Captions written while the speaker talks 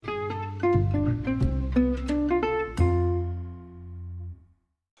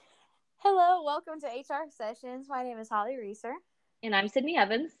welcome to HR Sessions. My name is Holly Reeser. And I'm Sydney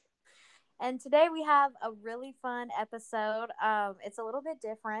Evans. And today we have a really fun episode. It's a little bit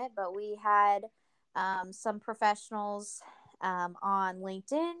different, but we had some professionals on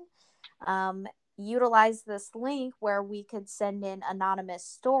LinkedIn utilize this link where we could send in anonymous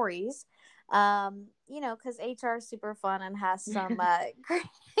stories. Because HR is super fun and has some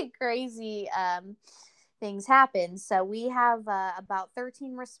crazy things happen. So we have about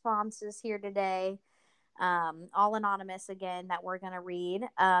 13 responses here today, all anonymous again, that we're going to read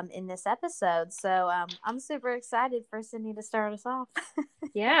in this episode. So I'm super excited for Sydney to start us off.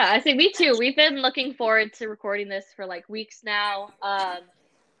 Yeah, I say me too. We've been looking forward to recording this for like weeks now. I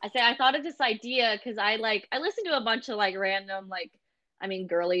thought of this idea because I listen to a bunch of like random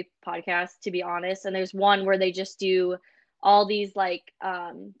girly podcasts, to be honest. And there's one where they just do all these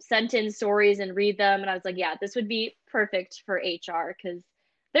sent in stories and read them. And I was like, yeah, this would be perfect for HR because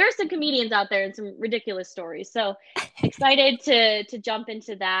there are some comedians out there and some ridiculous stories. So excited to jump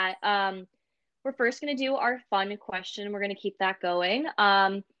into that. We're first going to do our fun question. We're going to keep that going.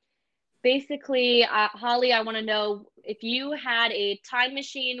 Basically, Holly, I want to know, if you had a time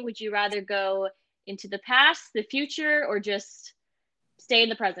machine, would you rather go into the past, the future, or just stay in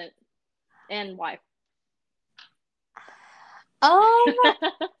the present? And why?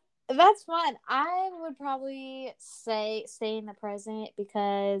 That's fun. I would probably say stay in the present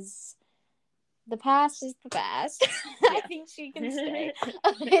because the past is the past. Yeah. I think she can stay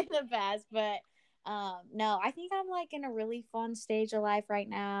in the past, but no, I think I'm like in a really fun stage of life right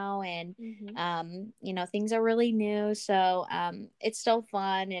now, and things are really new, so it's still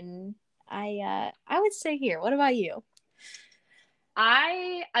fun, and I would stay here. What about you?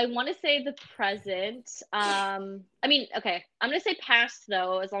 I want to say the present. Okay, I'm going to say past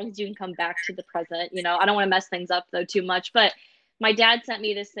though, as long as you can come back to the present. I don't want to mess things up though too much, but my dad sent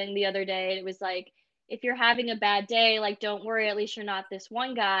me this thing the other day, and it was like, if you're having a bad day, like, don't worry, at least you're not this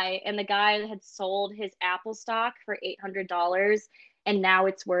one guy. And the guy had sold his Apple stock for $800, and now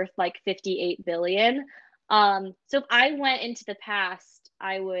it's worth like 58 billion. So if I went into the past,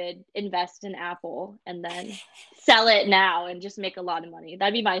 I would invest in Apple and then sell it now and just make a lot of money.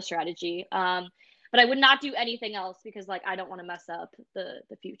 That'd be my strategy. But I would not do anything else because I don't want to mess up the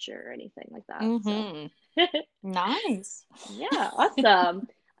future or anything like that. Mm-hmm. So. Nice. Yeah, awesome.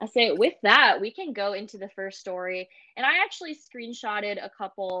 I say with that, we can go into the first story. And I actually screenshotted a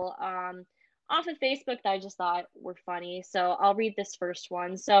couple off of Facebook that I just thought were funny. So I'll read this first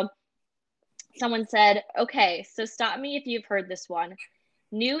one. So someone said, okay, so stop me if you've heard this one.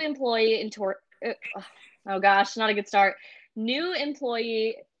 New employee oh gosh, not a good start. New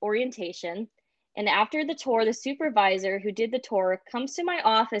employee orientation. And after the tour, the supervisor who did the tour comes to my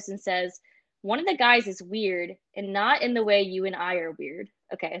office and says, one of the guys is weird, and not in the way you and I are weird.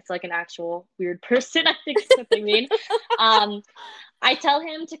 Okay, it's like an actual weird person, I think is what they mean. I tell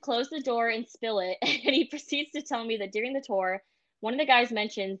him to close the door and spill it, and he proceeds to tell me that during the tour, one of the guys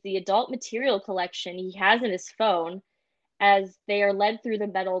mentions the adult material collection he has in his phone as they are led through the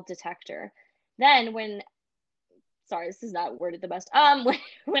metal detector. Then sorry, this is not worded the best.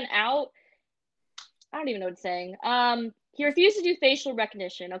 When out, I don't even know what it's saying. He refused to do facial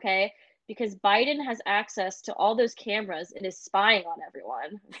recognition, okay? Because Biden has access to all those cameras and is spying on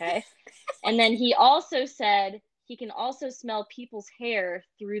everyone, okay? And then he also said he can also smell people's hair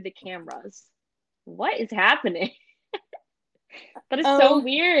through the cameras. What is happening? That is so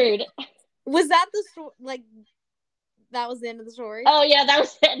weird. Was that the story? That was the end of the story? Oh, yeah, that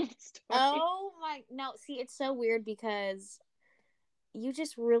was the end of the story. Oh, my. No, see, it's so weird because you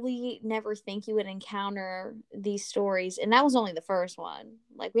just really never think you would encounter these stories. And that was only the first one.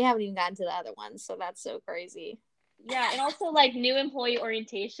 We haven't even gotten to the other ones. So that's so crazy. Yeah, and also, new employee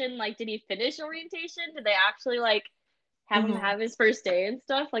orientation. Did he finish orientation? Did they actually, have him have his first day and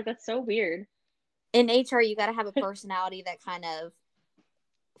stuff? that's so weird. In HR, you got to have a personality that kind of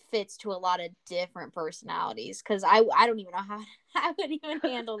fits to a lot of different personalities, because I don't even know how I would even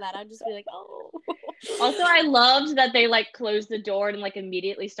handle that. I'd just be like, oh. Also, I loved that they closed the door and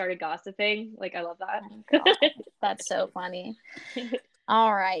immediately started gossiping. I love that. Oh, that's so funny.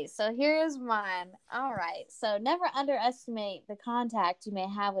 All right, so here's mine. All right, so never underestimate the contact you may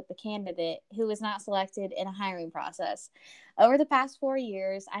have with the candidate who is not selected in a hiring process. Over the past 4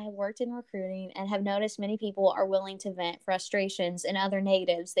 years, I have worked in recruiting and have noticed many people are willing to vent frustrations and other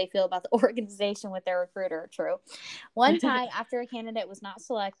negatives they feel about the organization with their recruiter. True. One time, after a candidate was not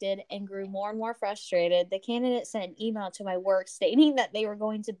selected and grew more and more frustrated, the candidate sent an email to my work stating that they were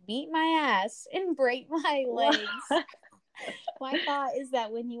going to beat my ass and break my legs. My thought is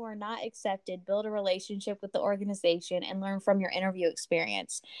that when you are not accepted, build a relationship with the organization and learn from your interview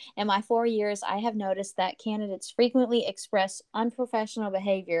experience. In my 4 years, I have noticed that candidates frequently express unprofessional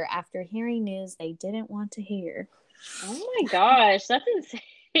behavior after hearing news they didn't want to hear. Oh my gosh, that's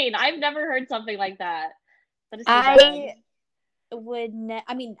insane. I've never heard something like that. That is so bad. I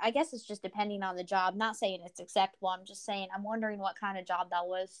I mean, I guess it's just depending on the job. Not saying it's acceptable. I'm just saying I'm wondering what kind of job that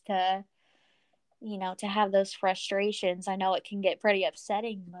was to, to have those frustrations. I know it can get pretty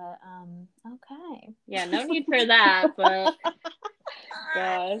upsetting, but okay. Yeah, no need for that, but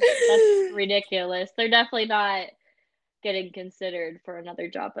gosh, that's ridiculous. They're definitely not getting considered for another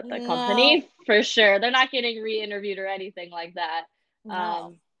job at the No, company for sure. They're not getting re-interviewed or anything like that.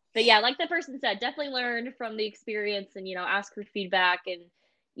 no. But yeah, like the person said, definitely learn from the experience and ask for feedback and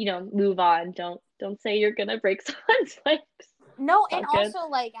move on. Don't say you're gonna break someone's legs. No, Not and good. also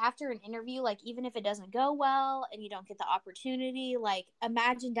like after an interview, like even if it doesn't go well and you don't get the opportunity, like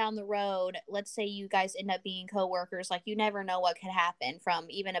imagine down the road, let's say you guys end up being coworkers, like you never know what could happen from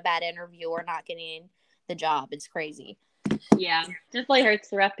even a bad interview or not getting the job. It's crazy. Yeah, definitely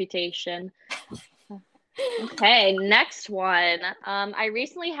hurts the reputation. Okay, next one. I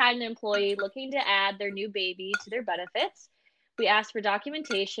recently had an employee looking to add their new baby to their benefits. We asked for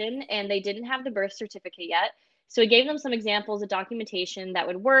documentation and they didn't have the birth certificate yet. So we gave them some examples of documentation that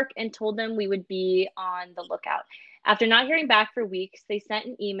would work and told them we would be on the lookout. After not hearing back for weeks, they sent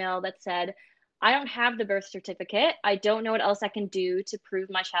an email that said, I don't have the birth certificate. I don't know what else I can do to prove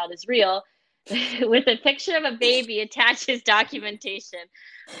my child is real. With a picture of a baby attached as documentation.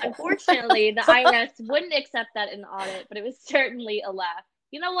 Unfortunately, the IRS wouldn't accept that in the audit, but it was certainly a laugh.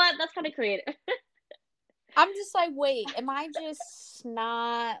 You know what? That's kind of creative. I'm just like, wait, am I just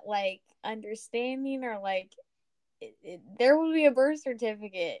not like understanding or like there will be a birth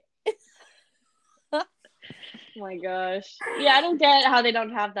certificate? Oh my gosh. Yeah, I don't get how they don't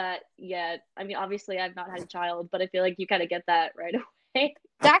have that yet. I mean, obviously, I've not had a child, but I feel like you kind of get that right away.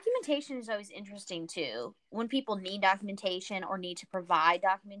 Documentation is always interesting too. When people need documentation or need to provide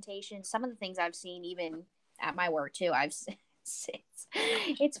documentation, some of the things I've seen even at my work too,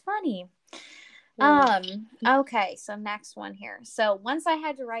 it's funny. Okay, so next one here. So once I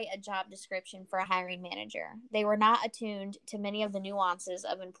had to write a job description for a hiring manager. They were not attuned to many of the nuances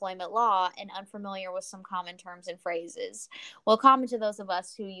of employment law and unfamiliar with some common terms and phrases. Well, common to those of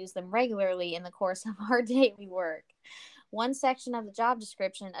us who use them regularly in the course of our daily work. One section of the job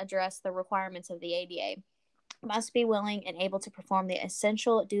description addressed the requirements of the ADA. Must be willing and able to perform the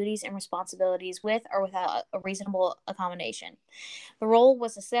essential duties and responsibilities with or without a reasonable accommodation. The role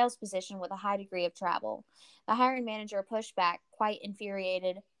was a sales position with a high degree of travel. The hiring manager pushed back, quite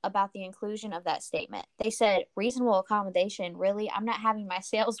infuriated about the inclusion of that statement. They said, reasonable accommodation? Really? I'm not having my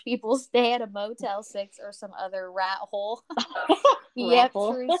salespeople stay at a Motel 6 or some other rat hole. Yep,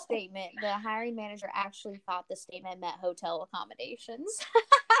 true statement. The hiring manager actually thought the statement meant hotel accommodations.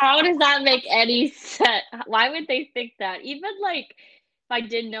 How does that make any sense? Why would they think that? Even like if I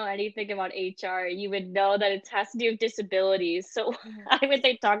didn't know anything about HR, you would know that it has to do with disabilities. So why would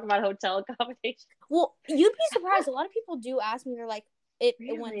they talk about hotel accommodation? Well, you'd be surprised. A lot of people do ask me, they're like,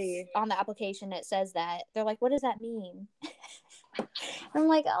 once Really? on the application it says that. They're like, what does that mean? I'm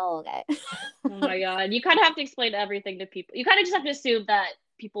like, oh, okay. Oh my God. You kind of have to explain everything to people. You kind of just have to assume that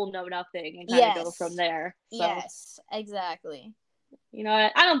people know nothing and kind of go from there. So, yes, exactly. you know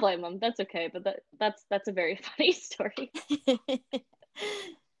what? I don't blame them. That's okay. But that's a very funny story.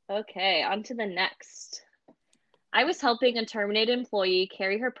 Okay, on to the next. I was helping a terminated employee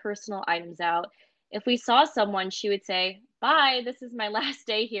carry her personal items out. If we saw someone, she would say, bye, this is my last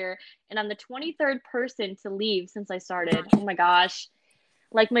day here, and I'm the 23rd person to leave since I started. Oh my gosh.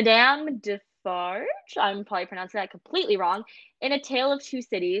 Like Madame Defarge, I'm probably pronouncing that completely wrong, in A Tale of Two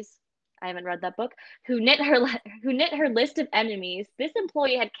Cities. I haven't read that book. Who knit her list of enemies. This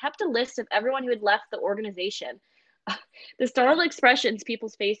employee had kept a list of everyone who had left the organization. The startled expressions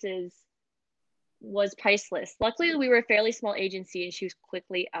people's faces was priceless. Luckily, we were a fairly small agency and she was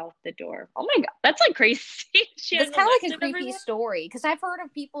quickly out the door. Oh my God, that's like crazy. That's kind of like a creepy story because I've heard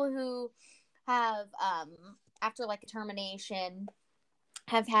of people who have, after like a termination,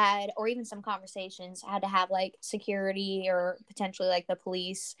 have had, or even some conversations, had to have like security or potentially like the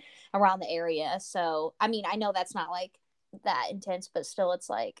police around the area. So, I mean, I know that's not like that intense, but still, it's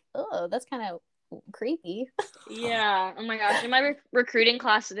like, oh, that's kind of creepy. Yeah. Oh my gosh. In my recruiting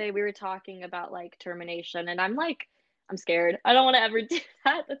class today, we were talking about like termination, and I'm like, I'm scared. I don't want to ever do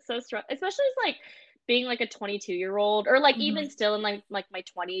that. That's so stressful, especially as like being like a 22-year-old or like even still in like my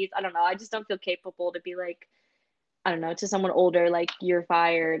 20s. I don't know. I just don't feel capable to be like, I don't know, to someone older, like you're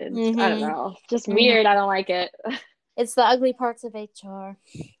fired, and I don't know, just weird. I don't like it. It's the ugly parts of HR.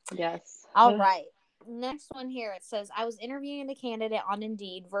 Yes. All right. Next one here. It says, I was interviewing a candidate on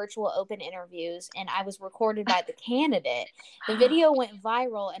Indeed virtual open interviews, and I was recorded by the candidate. The video went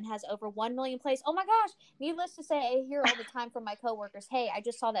viral and has over 1 million plays. Oh my gosh. Needless to say, I hear all the time from my coworkers, hey, I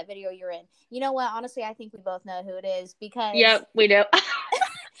just saw that video you're in. You know what? Honestly, I think we both know who it is because Yep, we do.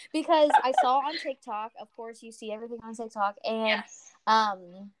 because I saw on TikTok. Of course, you see everything on TikTok, and Yes.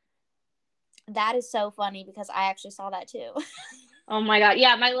 that is so funny because I actually saw that too. Oh my God.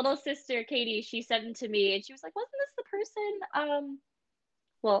 Yeah, my little sister Katie, she sent it to me and she was like, "Wasn't this the person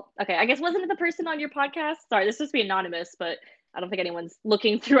well, okay, I guess wasn't it the person on your podcast?" Sorry, this is supposed to be anonymous, but I don't think anyone's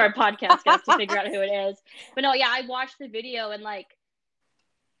looking through our podcast guys to figure out who it is. But no, yeah, I watched the video and like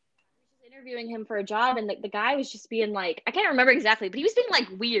interviewing him for a job, and the guy was just being like, I can't remember exactly, but he was being like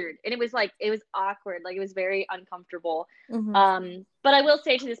weird, and it was awkward, like it was very uncomfortable. But I will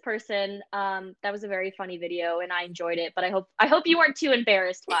say to this person, that was a very funny video and I enjoyed it, but I hope you weren't too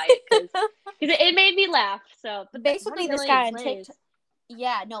embarrassed by it because it made me laugh. So but basically this guy on TikTok,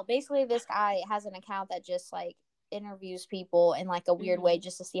 basically this guy has an account that just like interviews people in like a weird way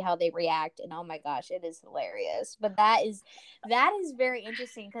just to see how they react, and oh my gosh, it is hilarious. But that is very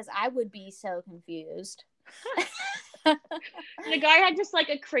interesting because I would be so confused. The guy had just like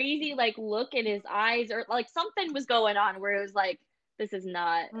a crazy like look in his eyes, or like something was going on where it was like, this is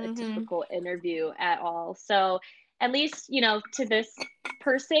not a typical interview at all. So at least, you know, to this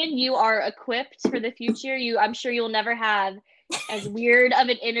person, you are equipped for the future. I'm sure you'll never have as weird of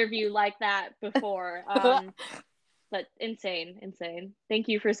an interview like that before. But insane. Thank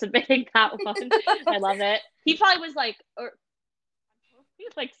you for submitting that one. I love it. He probably was like, or he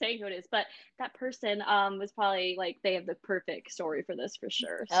was like saying who it is, but that person was probably like, they have the perfect story for this for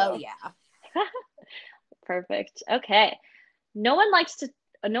sure. So. Oh yeah. Perfect. Okay. No one likes to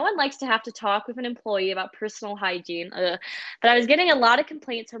have to talk with an employee about personal hygiene, but I was getting a lot of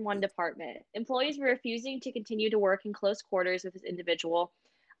complaints from one department. Employees were refusing to continue to work in close quarters with this individual.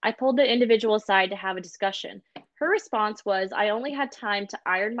 I pulled the individual aside to have a discussion. Her response was, I only had time to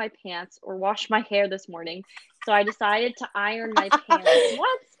iron my pants or wash my hair this morning, so I decided to iron my pants.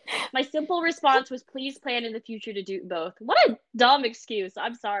 What? My simple response was, please plan in the future to do both. What a dumb excuse.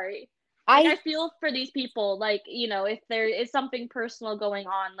 I'm sorry. Like, I feel for these people, like, you know, if there is something personal going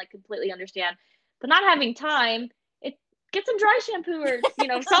on, like, completely understand. But not having time, get some dry shampoo or, you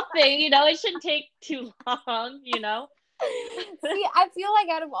know, something, you know, it shouldn't take too long, you know? See, I feel like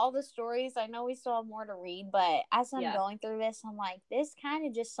out of all the stories, I know we still have more to read, but as I'm going through this, I'm like, this kind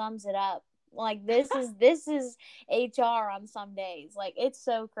of just sums it up. Like, this is HR on some days. Like, it's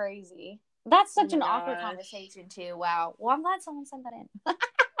so crazy. That's such an awkward conversation too. Wow. Well, I'm glad someone sent that in.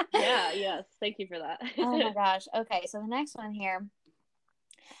 Yes. Thank you for that. Oh my gosh. Okay, so the next one here.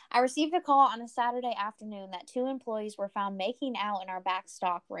 I received a call on a Saturday afternoon that 2 employees were found making out in our back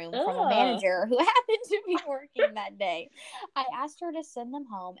stock room from a manager who happened to be working that day. I asked her to send them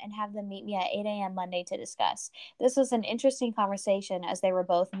home and have them meet me at 8 a.m. Monday to discuss. This was an interesting conversation as they were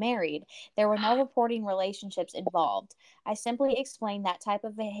both married. There were no reporting relationships involved. I simply explained that type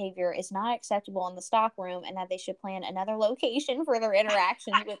of behavior is not acceptable in the stock room and that they should plan another location for their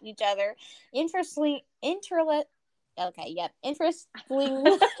interactions with each other. Interestingly enough,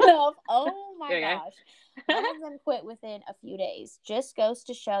 oh my gosh. One of them quit within a few days. Just goes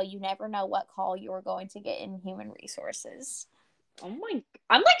to show you never know what call you are going to get in human resources. I'm like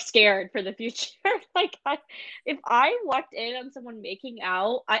scared for the future. Like, if I walked in on someone making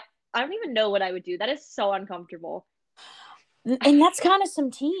out, I don't even know what I would do. That is so uncomfortable. And that's kind of some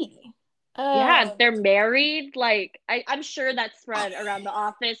tea. Yeah, they're married. Like, I'm sure that spread around the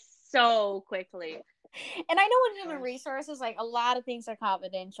office so quickly. And I know in human resources, like, a lot of things are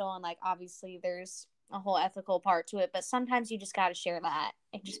confidential, and like obviously there's a whole ethical part to it, but sometimes you just got to share that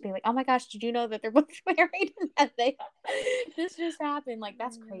and just be like, oh my gosh, did you know that they're both married and that this just happened? Like,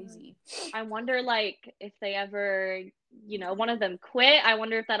 that's crazy. I wonder, like, if they ever, you know, one of them quit. I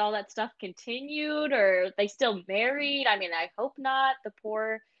wonder if all that stuff continued, or they still married. I mean, I hope not. The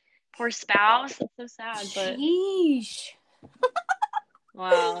poor spouse. It's so sad, but sheesh.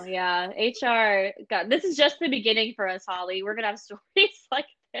 Wow, yeah. HR, God, this is just the beginning for us, Holly. We're gonna have stories like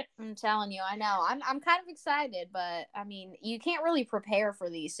this. I'm telling you, I know. I'm kind of excited, but I mean, you can't really prepare for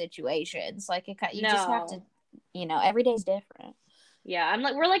these situations. Like, you just have to, you know, every day's different. Yeah,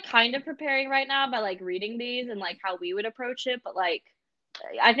 we're like kind of preparing right now by like reading these and like how we would approach it, but like,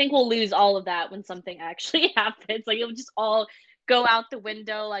 I think we'll lose all of that when something actually happens. Like, it'll just all go out the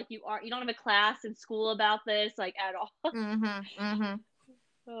window. Like, you don't have a class in school about this, like, at all.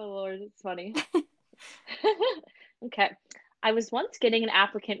 Oh Lord, it's funny. Okay. I was once getting an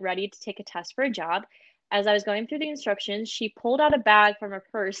applicant ready to take a test for a job. As I was going through the instructions, she pulled out a bag from her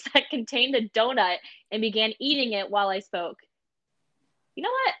purse that contained a donut and began eating it while I spoke. You know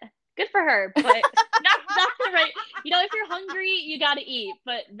what? Good for her, but not the right. If you're hungry, you gotta eat,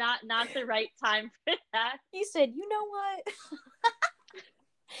 but not the right time for that. He said, you know what?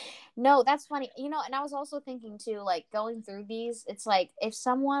 No, that's funny. And I was also thinking too, like going through these, it's like if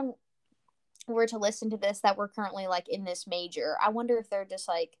someone were to listen to this that we're currently like in this major, I wonder if they're just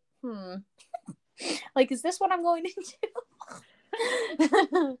like, like, is this what I'm going into?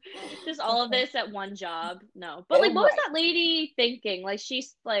 Just all of this at one job. No. But like, what was that lady thinking? Like,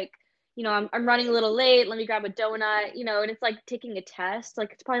 she's like, I'm running a little late. Let me grab a donut, and it's like taking a test.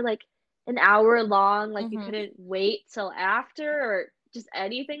 Like, it's probably like an hour long. Like, you couldn't wait till after or just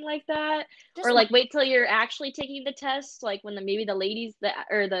anything like that. Or like, wait till you're actually taking the test. Like, when maybe the ladies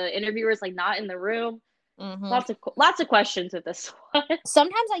or the interviewer's like not in the room. Lots of questions with this one.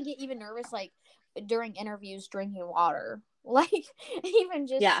 Sometimes I get even nervous, like during interviews, drinking water. Like even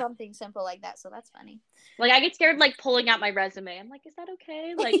just something simple like that. So that's funny. Like I get scared like pulling out my resume. I'm like, is that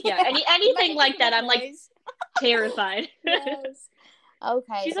okay? Like anything like that. I'm like terrified. Yes.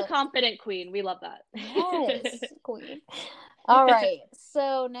 Okay. She's a confident queen. We love that. Yes, queen. All right.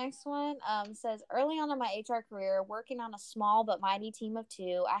 So next one says, early on in my HR career, working on a small but mighty team of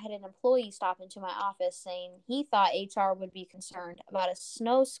 2, I had an employee stop into my office saying he thought HR would be concerned about a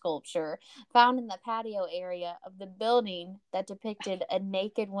snow sculpture found in the patio area of the building that depicted a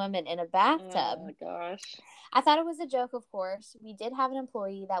naked woman in a bathtub. Oh my gosh. I thought it was a joke, of course. We did have an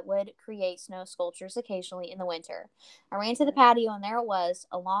employee that would create snow sculptures occasionally in the winter. I ran to the patio, and there it was,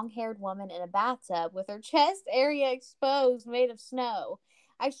 a long-haired woman in a bathtub with her chest area exposed, made of snow.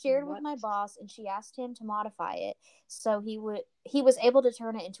 I shared with my boss, and she asked him to modify it so he was able to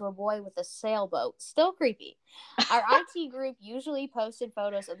turn it into a boy with a sailboat. Still creepy. Our IT group usually posted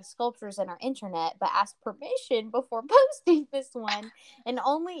photos of the sculptures on our internet, but asked permission before posting this one and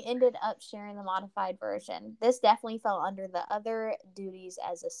only ended up sharing the modified version. This definitely fell under the other duties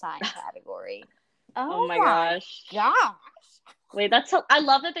as assigned category. Oh my gosh. Wait, I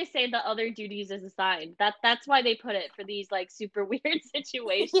love that they say the other duties is assigned. That's why they put it for these like super weird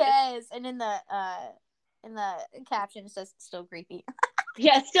situations. Yes, and in the caption it says still creepy.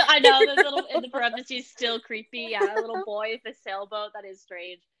 Yeah, still I know there's little in the parentheses still creepy. Yeah, a little boy with a sailboat. That is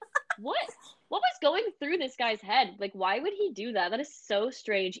strange. What was going through this guy's head? Like, why would he do that? That is so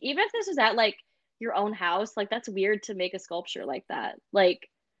strange. Even if this was at like your own house, like that's weird to make a sculpture like that. Like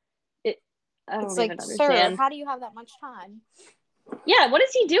I don't even understand. Sir, how do you have that much time? Yeah, what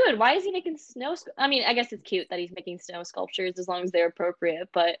is he doing? Why is he making I mean, I guess it's cute that he's making snow sculptures as long as they're appropriate,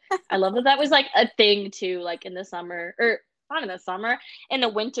 but I love that was like a thing too, like in the summer, or not in the summer, in the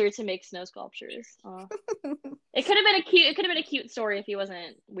winter to make snow sculptures. It could have been a cute story if he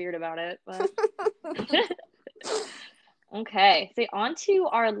wasn't weird about it, but okay, so on to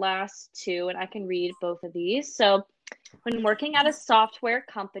our last 2, and I can read both of these. So when working at a software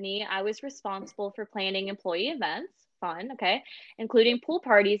company, I was responsible for planning employee events, fun, okay, including pool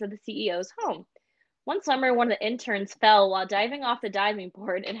parties at the CEO's home. One summer, one of the interns fell while diving off the diving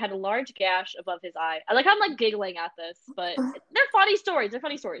board and had a large gash above his eye. I'm like giggling at this, but they're funny stories.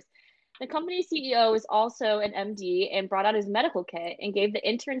 The company CEO is also an MD and brought out his medical kit and gave the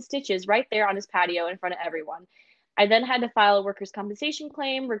intern stitches right there on his patio in front of everyone. I then had to file a workers' compensation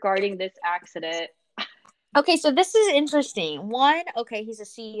claim regarding this accident. Okay, so this is interesting. One, okay, he's a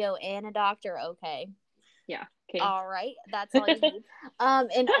CEO and a doctor. Okay. Yeah. Okay. All right. That's all you need.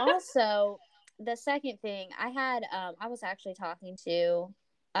 And also, the second thing, I was actually talking to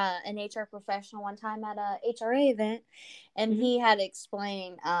an HR professional one time at a HRA event, and he had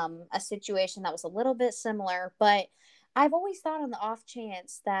explained a situation that was a little bit similar, but I've always thought on the off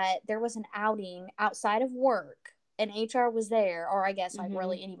chance that there was an outing outside of work and HR was there, or I guess like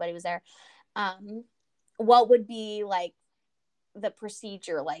really anybody was there. What would be like the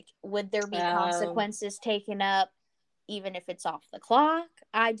procedure? Like, would there be consequences taken up even if it's off the clock?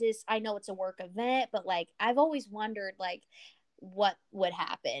 I know it's a work event, but like I've always wondered like what would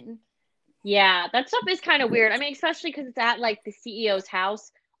happen. Yeah, that stuff is kind of weird. I mean, especially because it's at like the CEO's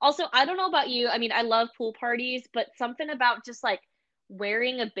house. Also, I don't know about you. I mean, I love pool parties, but something about just like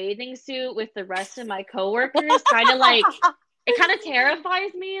wearing a bathing suit with the rest of my coworkers kind of like it kind of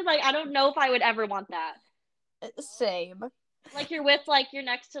terrifies me. Like, I don't know if I would ever want that. Same. Like you're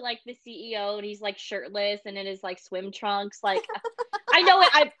next to like the CEO and he's like shirtless and in his like swim trunks. Like I know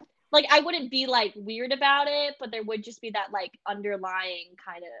it. I wouldn't be like weird about it, but there would just be that like underlying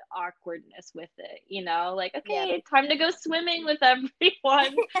kind of awkwardness with it, like, okay, time to go swimming with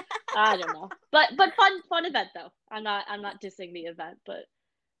everyone. I don't know. But fun event though. I'm not dissing the event, but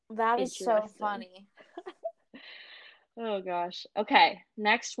that is so funny. Oh gosh. Okay.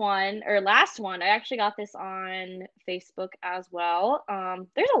 Next one or last one. I actually got this on Facebook as well.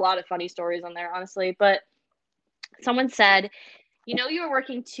 There's a lot of funny stories on there, honestly, but someone said, you know, you are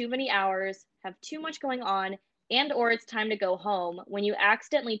working too many hours, have too much going on, and or it's time to go home when you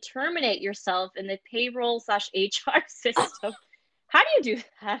accidentally terminate yourself in the payroll slash HR system. How do you do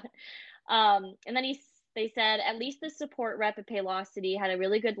that? And then they said, at least the support rep at Paylocity had a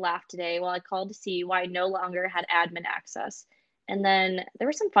really good laugh today while I called to see why I no longer had admin access. And then there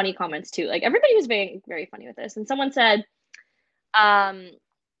were some funny comments too. Like everybody was very, very funny with this. And someone said, um,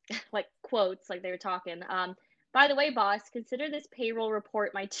 like quotes, like they were talking. By the way, boss, consider this payroll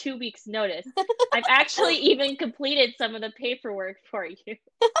report my 2 weeks notice. I've actually even completed some of the paperwork for you.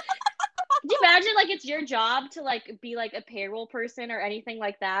 Could you imagine like it's your job to like be like a payroll person or anything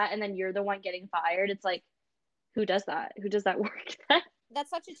like that, and then you're the one getting fired? It's like, who does that? Who does that work? That's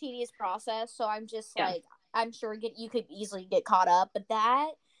such a tedious process. So I'm just Yeah. like, I'm sure you could easily get caught up, but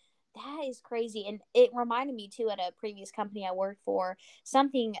that is crazy. And it reminded me too, at a previous company I worked for,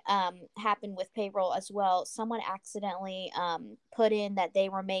 something happened with payroll as well. Someone accidentally put in that they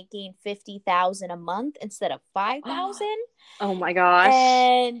were making 50,000 a month instead of 5,000. Oh my gosh.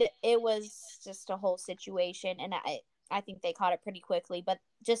 And it was just a whole situation, and I think they caught it pretty quickly. But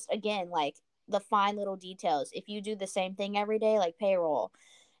just again, like the fine little details, if you do the same thing every day, like payroll,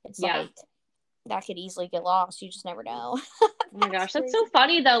 it's Yeah. like that could easily get lost. You just never know. Oh my gosh, that's so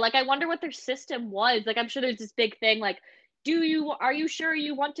funny though. Like I wonder what their system was. Like I'm sure there's this big thing like, are you sure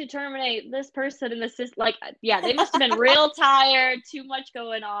you want to terminate this person in the system? Like yeah, they must have been real tired, too much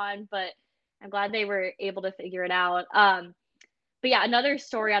going on, but I'm glad they were able to figure it out. But yeah, another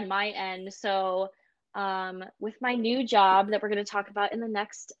story on my end. So with my new job that we're going to talk about in the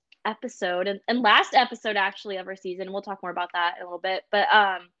next episode and last episode actually of our season, we'll talk more about that in a little bit. But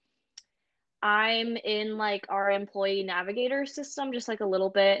I'm in like our employee navigator system, just like a little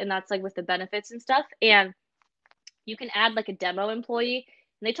bit, and that's like with the benefits and stuff. And you can add like a demo employee.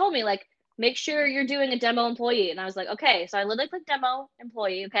 And they told me like, make sure you're doing a demo employee. And I was like, okay. So I literally click demo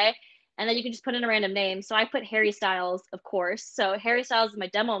employee, okay. And then you can just put in a random name. So I put Harry Styles, of course. So Harry Styles is my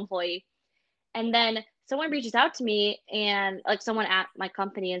demo employee. And then someone reaches out to me and like someone at my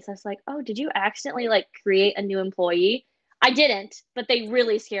company and says like, oh, did you accidentally like create a new employee? I didn't, but they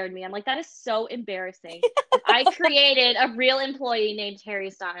really scared me. I'm like, that is so embarrassing. If I created a real employee named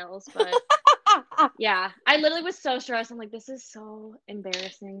Harry Styles, but yeah, I literally was so stressed. I'm like, this is so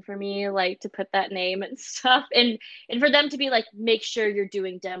embarrassing for me, like to put that name and stuff, and for them to be like, make sure you're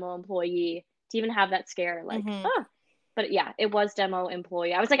doing demo employee, to even have that scare, like, oh, but yeah, it was demo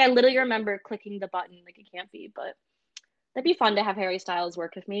employee. I was like, I literally remember clicking the button, like it can't be, but that'd be fun to have Harry Styles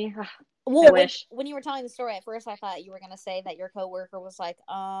work with me. Well, I wish. when you were telling the story at first, I thought you were gonna say that your coworker was like,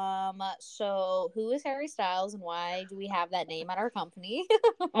 so who is Harry Styles and why do we have that name at our company?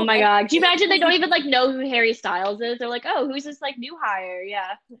 Oh my god, do you imagine they don't even like know who Harry Styles is? They're like, oh, who's this like new hire?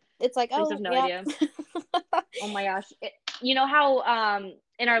 Yeah, it's like, I just oh, have no yeah. idea. Oh my gosh, you know how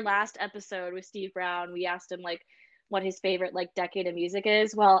in our last episode with Steve Brown, we asked him like what his favorite like decade of music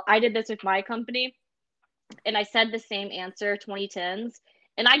is. Well, I did this with my company, and I said the same answer, 2010s,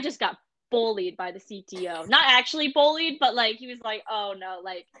 and I just got bullied by the CTO. Not actually bullied, but like he was like, "Oh no,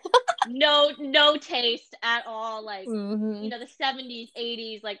 like no taste at all, like you know, the 70s,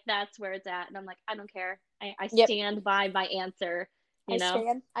 80s, like that's where it's at." And I'm like, "I don't care. I stand by my answer." You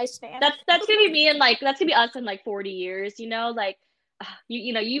know? I stand. That's going to be me and like that's going to be us in like 40 years, you know? Like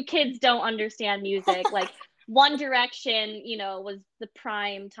you know, you kids don't understand music. Like One Direction, you know, was the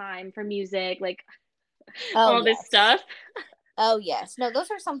prime time for music, like all this stuff. Oh, yes. No, those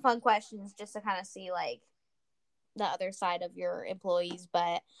are some fun questions just to kind of see, like, the other side of your employees.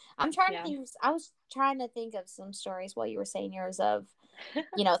 But I'm trying to think. I was trying to think of some stories while you were saying yours of,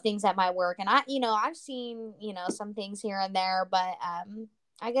 you know, things at my work. And I've seen, you know, some things here and there, but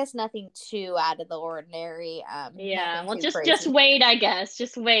I guess nothing too out of the ordinary. Yeah, well, just crazy. wait, I guess.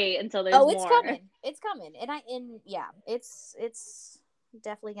 Just wait until there's more. It's coming. It's coming. And yeah, it's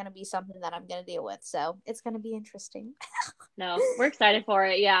definitely going to be something that I'm going to deal with. So it's going to be interesting. No, we're excited for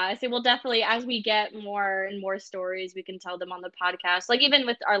it. Yeah, I say we'll definitely, as we get more and more stories, we can tell them on the podcast. Like even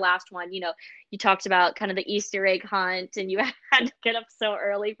with our last one, you know, you talked about kind of the Easter egg hunt, and you had to get up so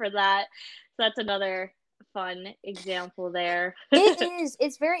early for that. So that's another fun example there. It is.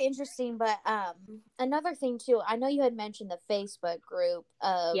 It's very interesting, but another thing too, I know you had mentioned the Facebook group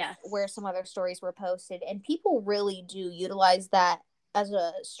of where some other stories were posted, and people really do utilize that as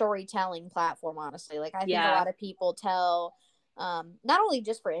a storytelling platform, honestly. Like I think a lot of people tell not only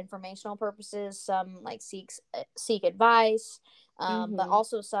just for informational purposes, some like seek advice, but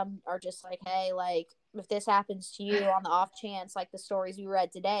also some are just like, hey, like if this happens to you on the off chance, like the stories we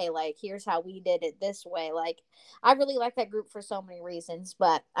read today, like here's how we did it this way. Like I really like that group for so many reasons,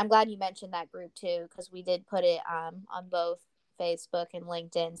 but I'm glad you mentioned that group too, because we did put it on both Facebook and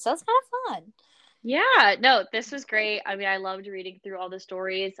LinkedIn, so it's kind of fun. Yeah, no, this was great. I mean, I loved reading through all the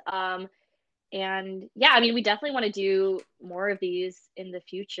stories. And yeah, I mean, we definitely want to do more of these in the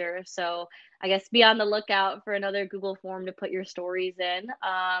future. So I guess be on the lookout for another Google form to put your stories in.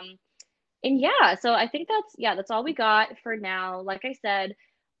 And yeah, so I think that's all we got for now. Like I said,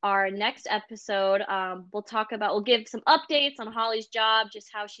 our next episode, we'll give some updates on Holly's job, just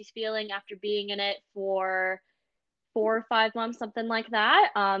how she's feeling after being in it for 4 or 5 months, something like that.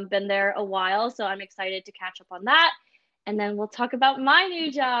 Been there a while, so I'm excited to catch up on that. And then we'll talk about my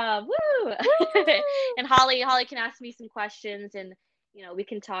new job. Woo! And Holly can ask me some questions, and we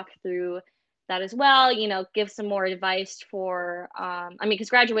can talk through that as well. Give some more advice for because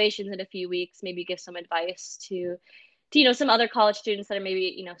graduation's in a few weeks. Maybe give some advice to some other college students that are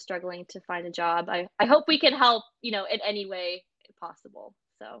maybe struggling to find a job. I hope we can help in any way possible.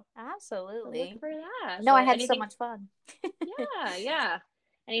 So Absolutely. look for that. No, I had so anything? much fun. Yeah.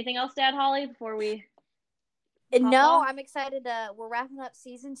 Anything else to add, Holly, before we hop No, off? I'm excited. We're wrapping up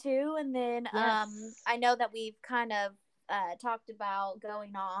season 2, and then Yes. I know that we've kind of talked about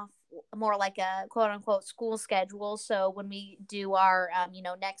going off more like a quote unquote school schedule. So when we do our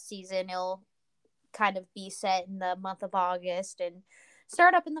next season, it'll kind of be set in the month of August and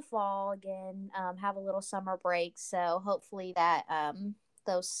start up in the fall again. Have a little summer break. So hopefully that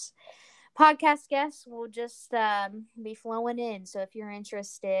those podcast guests will just be flowing in. So if you're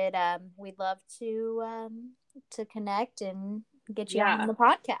interested, we'd love to connect and get you on the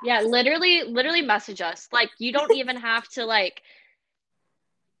podcast. Yeah, literally message us. Like, you don't even have to like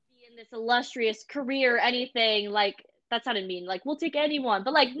be in this illustrious career or anything. Like, that sounded mean. Like, we'll take anyone.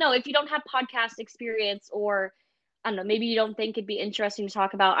 But like, no, if you don't have podcast experience, or I don't know, maybe you don't think it'd be interesting to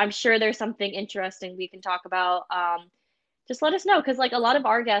talk about, I'm sure there's something interesting we can talk about. Just let us know, because like a lot of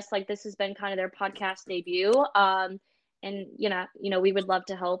our guests, like this has been kind of their podcast debut. And we would love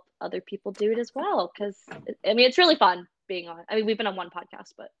to help other people do it as well, because I mean, it's really fun being on. I mean, we've been on one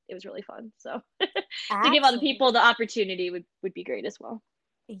podcast, but it was really fun. So to give other people the opportunity would be great as well.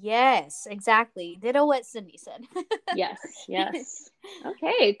 Yes, exactly. Ditto what Cindy said. Yes.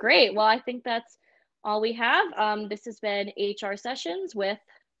 Okay, great. Well, I think that's all we have. This has been HR Sessions with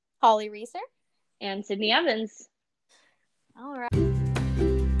Holly Reeser and Sydney Evans. All right.